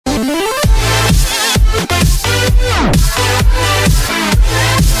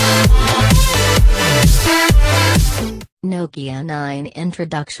Nokia 9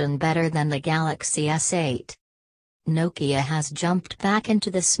 introduction better than the Galaxy S8? Nokia has jumped back into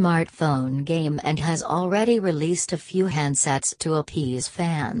the smartphone game and has already released a few handsets to appease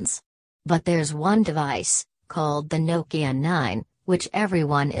fans. But there's one device, called the Nokia 9, which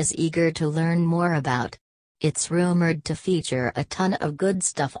everyone is eager to learn more about. It's rumored to feature a ton of good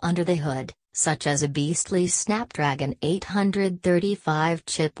stuff under the hood, such as a beastly Snapdragon 835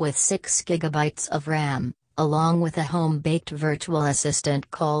 chip with 6GB of RAM, along with a home-baked virtual assistant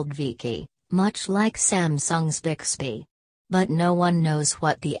called Viki, much like Samsung's Bixby. But no one knows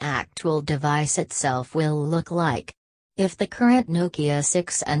what the actual device itself will look like. If the current Nokia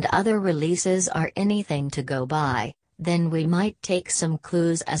 6 and other releases are anything to go by, then we might take some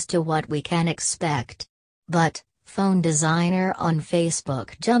clues as to what we can expect. But, phone designer on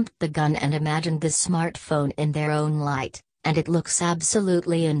Facebook jumped the gun and imagined the smartphone in their own light, and it looks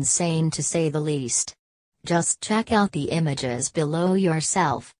absolutely insane to say the least. Just check out the images below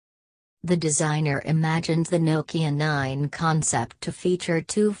yourself. The designer imagined the Nokia 9 concept to feature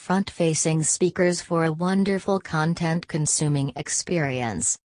two front-facing speakers for a wonderful content-consuming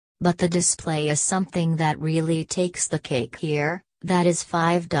experience. But the display is something that really takes the cake here, that is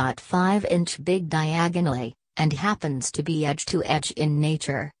 5.5-inch big diagonally, and happens to be edge-to-edge in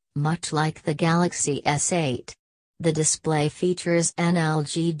nature, much like the Galaxy S8. The display features an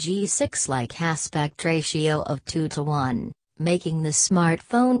LG G6-like aspect ratio of 2:1, making the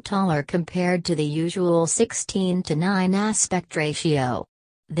smartphone taller compared to the usual 16:9 aspect ratio.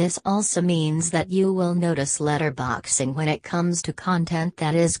 This also means that you will notice letterboxing when it comes to content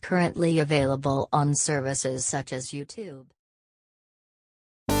that is currently available on services such as YouTube.